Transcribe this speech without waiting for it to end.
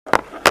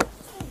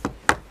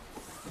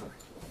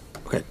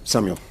Okay,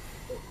 Samuel.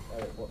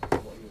 Eric, what are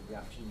your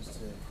reactions to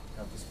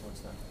how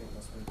disappointing that I think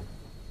last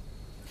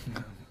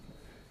week?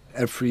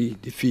 Every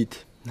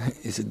defeat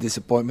is a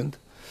disappointment,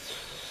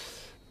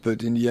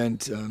 but in the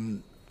end,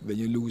 when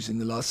you lose in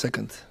the last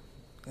second,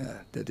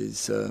 that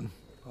is,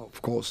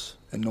 of course,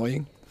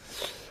 annoying.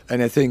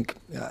 And I think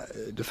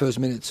the first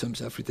minute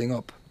sums everything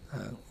up.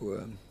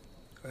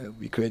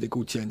 We create a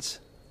good chance.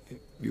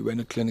 We were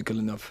not clinical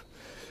enough.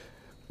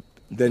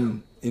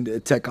 Then in the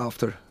attack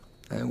after,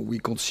 we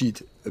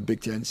concede a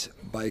big chance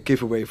by a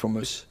giveaway from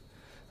us.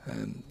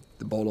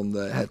 The ball on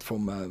the head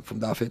from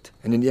David.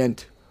 And in the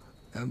end,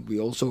 we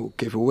also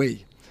gave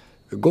away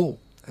a goal.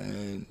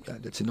 And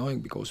that's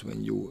annoying because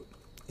when you,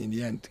 in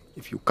the end,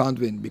 if you can't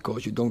win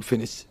because you don't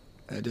finish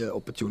the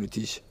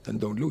opportunities, then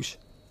don't lose.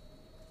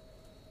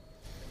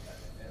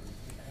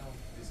 How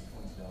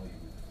disappointed are you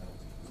with the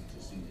penalty? Because it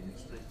just seemed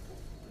inexplicable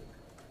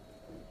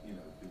that, you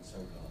know, being so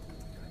hard in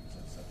the games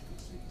had such a good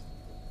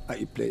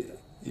season.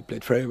 He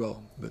played very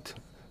well, but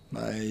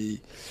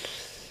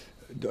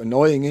the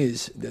annoying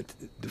is that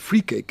the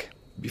free kick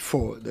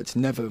before, that's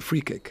never a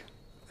free kick.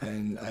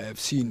 And I have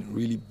seen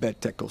really bad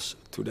tackles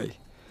today.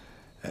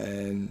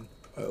 And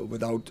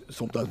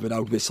sometimes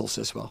without whistles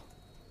as well.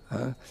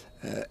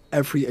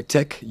 Every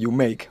attack you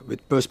make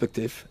with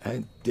perspective,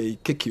 and they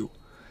kick you.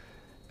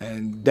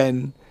 And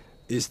then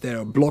is there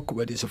a block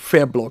where there's a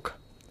fair block,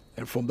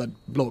 and from that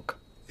block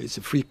it's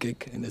a free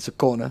kick and it's a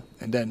corner,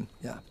 and then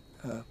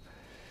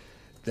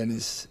then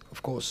is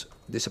of course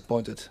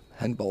disappointed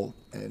handball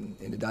and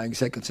in the dying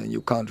seconds, and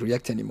you can't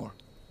react anymore.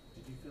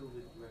 Did you feel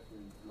that the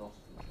referee lost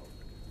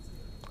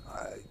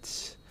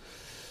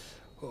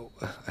control?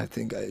 I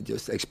think I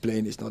just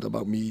explained it's not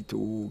about me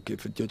to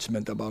give a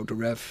judgment about the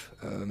ref.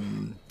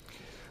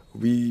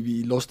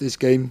 We lost this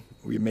game.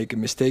 We make a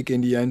mistake in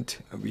the end.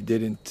 We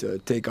didn't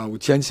take our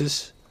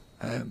chances.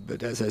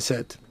 But as I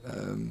said,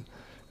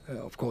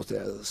 of course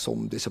there are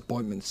some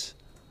disappointments.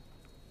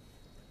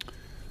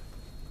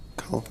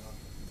 Carl.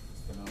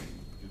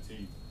 Your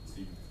team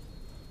seemed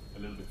a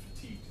little bit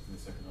fatigued in the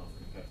second half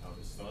compared to how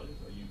it started.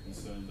 Are you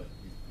concerned that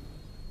you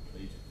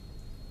played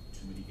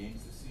too many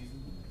games this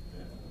season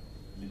and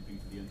limping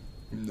to the end?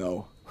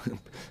 No,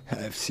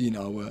 I've seen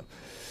our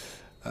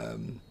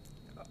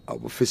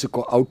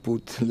physical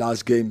output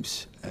last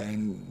games,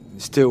 and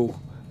still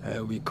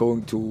we're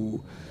going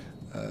to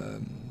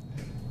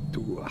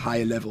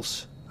higher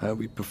levels.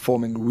 We're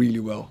performing really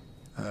well,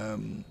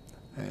 and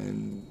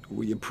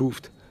we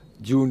improved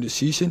during the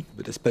season,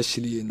 but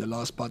especially in the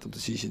last part of the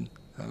season,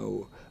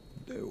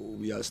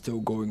 we are still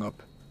going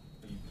up.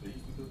 Are you pleased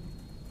with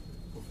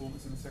the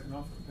performance in the second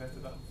half compared to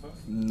that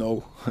first?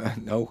 No,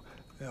 no.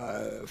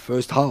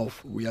 First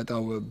half we had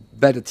our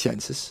better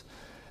chances,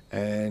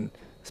 and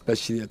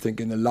especially I think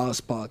in the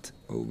last part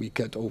we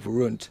got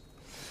overrun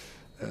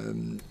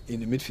in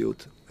the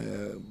midfield,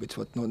 which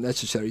was not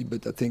necessary.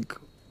 But I think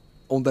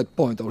on that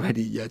point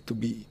already you had to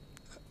be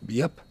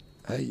up.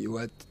 You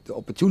had the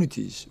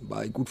opportunities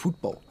by good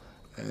football,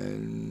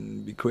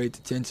 and we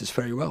created chances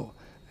very well.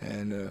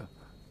 And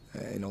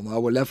on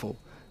our level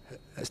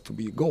has to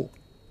be a goal.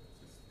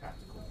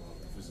 Tactical rather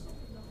than physical.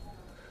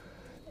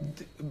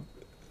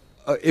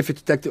 If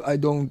it's tactical, I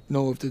don't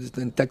know if it is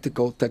then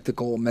tactical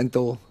or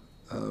mental.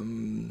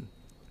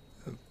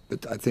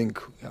 But I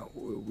think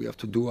we have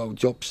to do our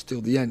jobs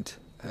till the end.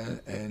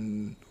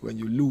 And when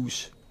you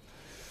lose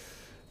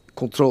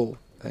control,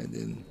 and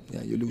then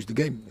you lose the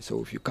game.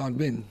 So if you can't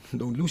win,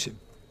 don't lose him.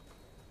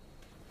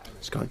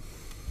 Sky.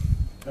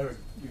 Eric,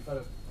 you've had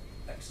an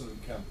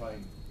excellent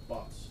campaign,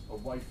 but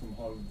away from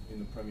home in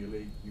the Premier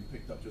League, you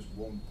picked up just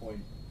 1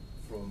 point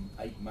from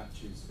 8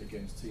 matches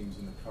against teams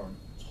in the current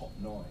top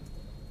 9.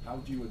 How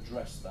do you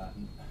address that,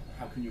 and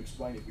how can you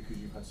explain it because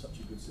you've had such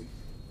a good season?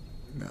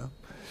 Yeah.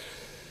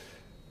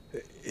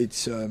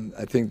 It's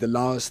I think the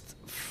last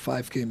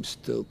 5 games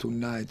till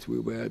tonight we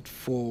were at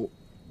 4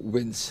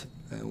 wins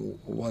and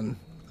 1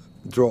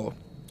 draw.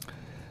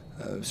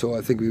 So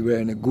I think we were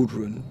in a good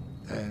run,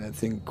 and I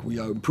think we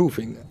are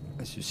improving.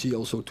 As you see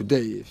also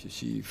today, if you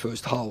see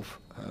first half,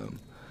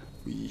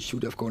 we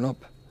should have gone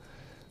up.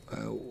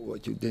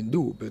 What you didn't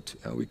do, but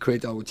we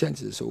create our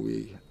chances. So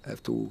we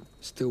have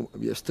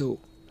still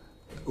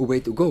a way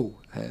to go.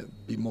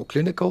 Be more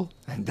clinical,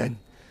 and then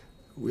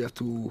we have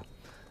to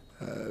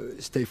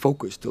stay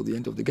focused till the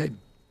end of the game.